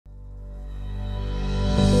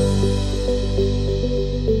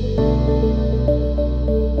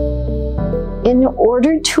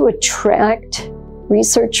order to attract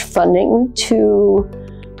research funding to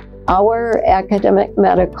our academic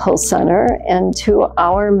medical center and to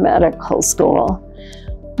our medical school,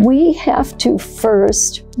 we have to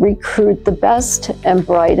first recruit the best and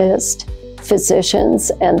brightest physicians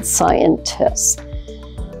and scientists.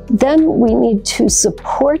 Then we need to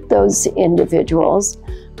support those individuals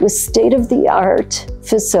with state-of-the-art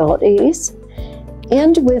facilities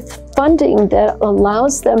and with funding that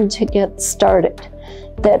allows them to get started,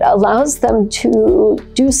 that allows them to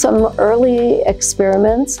do some early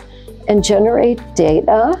experiments and generate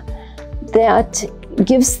data that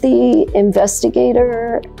gives the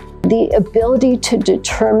investigator the ability to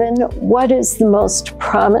determine what is the most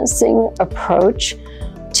promising approach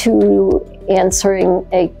to answering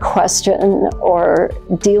a question or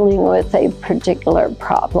dealing with a particular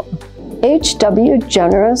problem. HW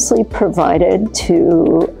generously provided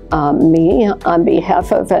to me, on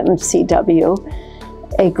behalf of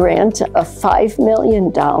MCW, a grant of $5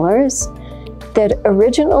 million that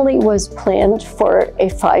originally was planned for a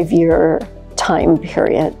 5-year time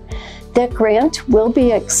period. That grant will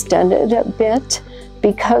be extended a bit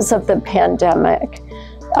because of the pandemic.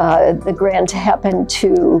 The grant happened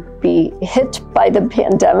to be hit by the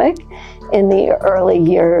pandemic in the early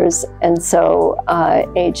years, and so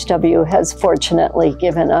HW has fortunately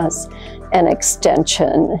given us an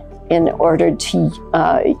extension in order to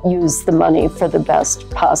use the money for the best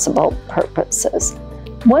possible purposes.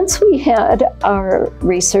 Once we had our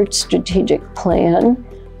research strategic plan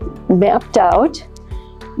mapped out,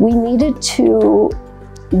 we needed to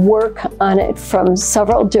work on it from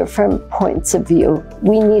several different points of view.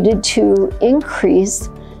 We needed to increase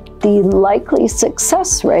the likely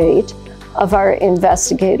success rate of our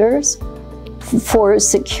investigators for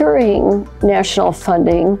securing national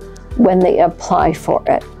funding when they apply for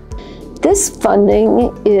it. This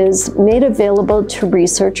funding is made available to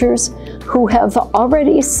researchers who have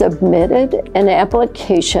already submitted an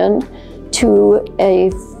application to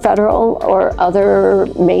a federal or other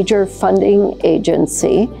major funding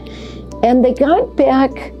agency, and they got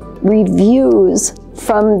back reviews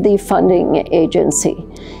from the funding agency.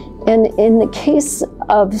 And in the case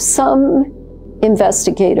of some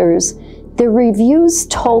investigators, the reviews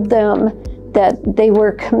told them that they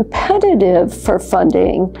were competitive for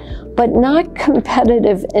funding, but not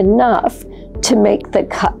competitive enough to make the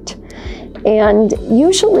cut. And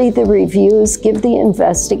usually the reviews give the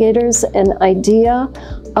investigators an idea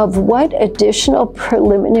of what additional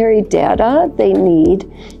preliminary data they need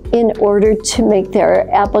in order to make their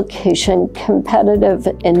application competitive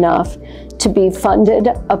enough to be funded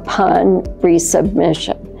upon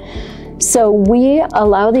resubmission. So we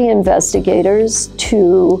allow the investigators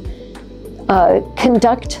to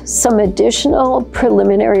conduct some additional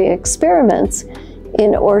preliminary experiments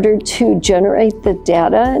in order to generate the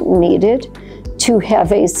data needed to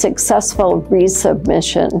have a successful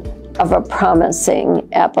resubmission of a promising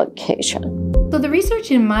application. So the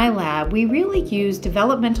research in my lab, we really use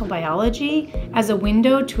developmental biology as a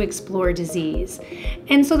window to explore disease.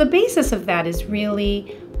 And so the basis of that is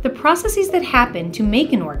really the processes that happen to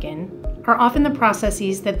make an organ are often the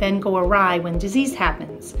processes that then go awry when disease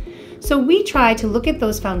happens. So we try to look at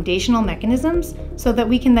those foundational mechanisms so that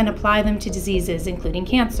we can then apply them to diseases, including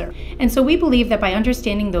cancer. And so we believe that by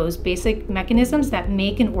understanding those basic mechanisms that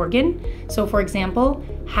make an organ, so for example,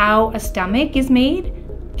 how a stomach is made,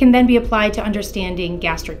 can then be applied to understanding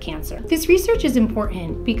gastric cancer. This research is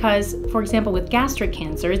important because, for example, with gastric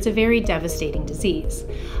cancer, it's a very devastating disease.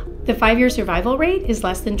 The 5-year survival rate is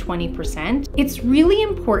less than 20%. It's really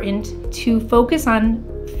important to focus on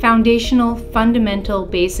foundational, fundamental,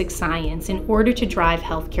 basic science in order to drive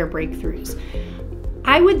healthcare breakthroughs.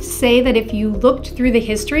 I would say that if you looked through the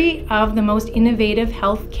history of the most innovative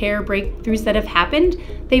healthcare breakthroughs that have happened,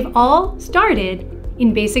 they've all started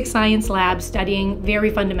in basic science labs studying very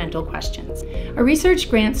fundamental questions. A research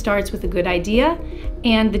grant starts with a good idea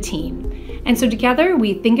and the team. And so together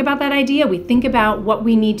we think about that idea, we think about what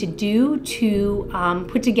we need to do to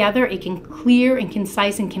put together a clear and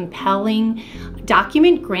concise and compelling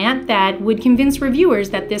document grant that would convince reviewers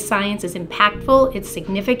that this science is impactful, it's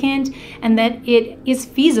significant, and that it is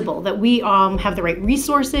feasible, that we have the right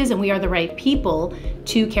resources and we are the right people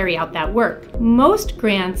to carry out that work. Most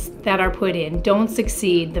grants that are put in don't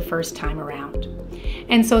succeed the first time around.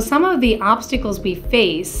 And so some of the obstacles we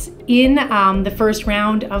face in the first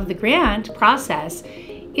round of the grant process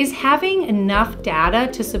is having enough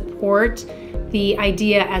data to support the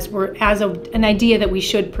idea an idea that we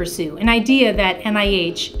should pursue, an idea that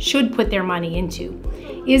NIH should put their money into.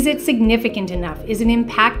 Is it significant enough? Is it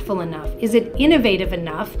impactful enough? Is it innovative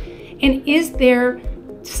enough? And is there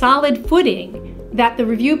solid footing that the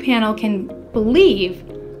review panel can believe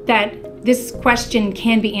that this question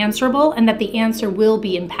can be answerable and that the answer will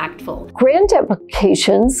be impactful. Grant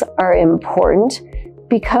applications are important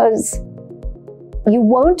because you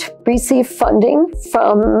won't receive funding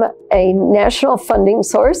from a national funding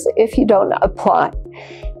source if you don't apply.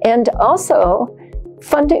 And also,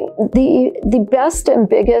 funding, the best and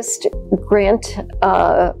biggest grant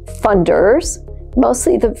funders,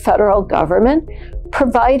 mostly the federal government,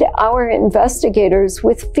 provide our investigators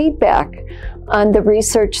with feedback on the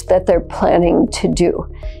research that they're planning to do.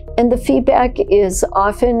 And the feedback is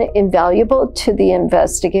often invaluable to the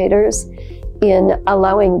investigators in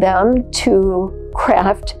allowing them to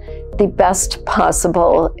craft the best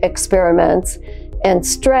possible experiments and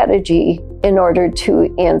strategy in order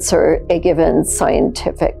to answer a given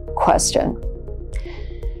scientific question.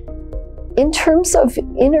 In terms of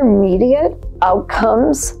intermediate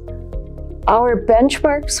outcomes, our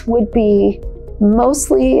benchmarks would be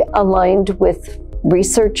mostly aligned with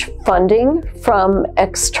research funding from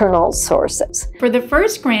external sources. For the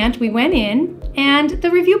first grant, we went in and the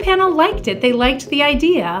review panel liked it. They liked the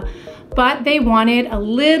idea, but they wanted a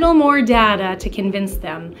little more data to convince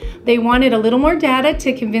them. They wanted a little more data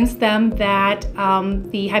to convince them that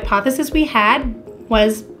the hypothesis we had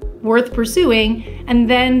was worth pursuing. And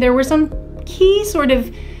then there were some key sort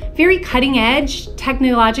of very cutting edge,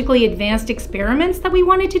 technologically advanced experiments that we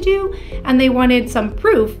wanted to do, and they wanted some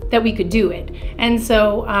proof that we could do it. And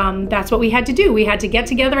so that's what we had to do. We had to get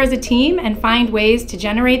together as a team and find ways to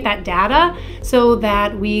generate that data so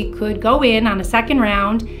that we could go in on a second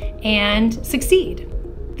round and succeed.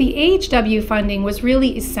 The AHW funding was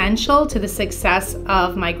really essential to the success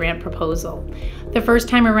of my grant proposal. The first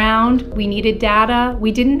time around, we needed data.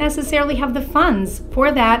 We didn't necessarily have the funds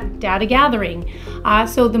for that data gathering.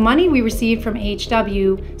 So the money we received from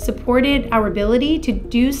AHW supported our ability to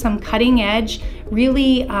do some cutting edge,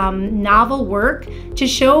 really novel work to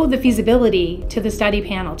show the feasibility to the study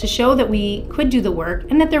panel, to show that we could do the work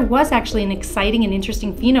and that there was actually an exciting and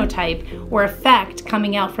interesting phenotype or effect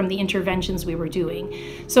coming out from the interventions we were doing.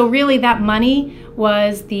 So really that money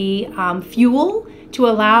was the fuel to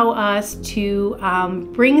allow us to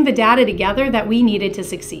bring the data together that we needed to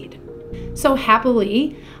succeed. So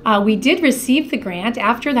happily, we did receive the grant.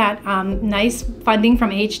 After that nice funding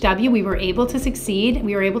from AHW, we were able to succeed.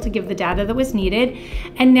 We were able to give the data that was needed.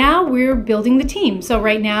 And now we're building the team. So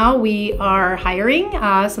right now we are hiring,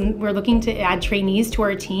 we're looking to add trainees to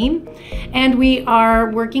our team. And we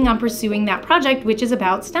are working on pursuing that project, which is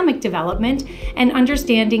about stomach development and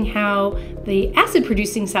understanding how the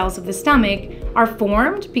acid-producing cells of the stomach are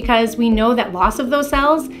formed, because we know that loss of those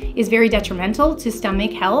cells is very detrimental to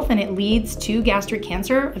stomach health and it leads to gastric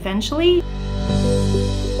cancer eventually.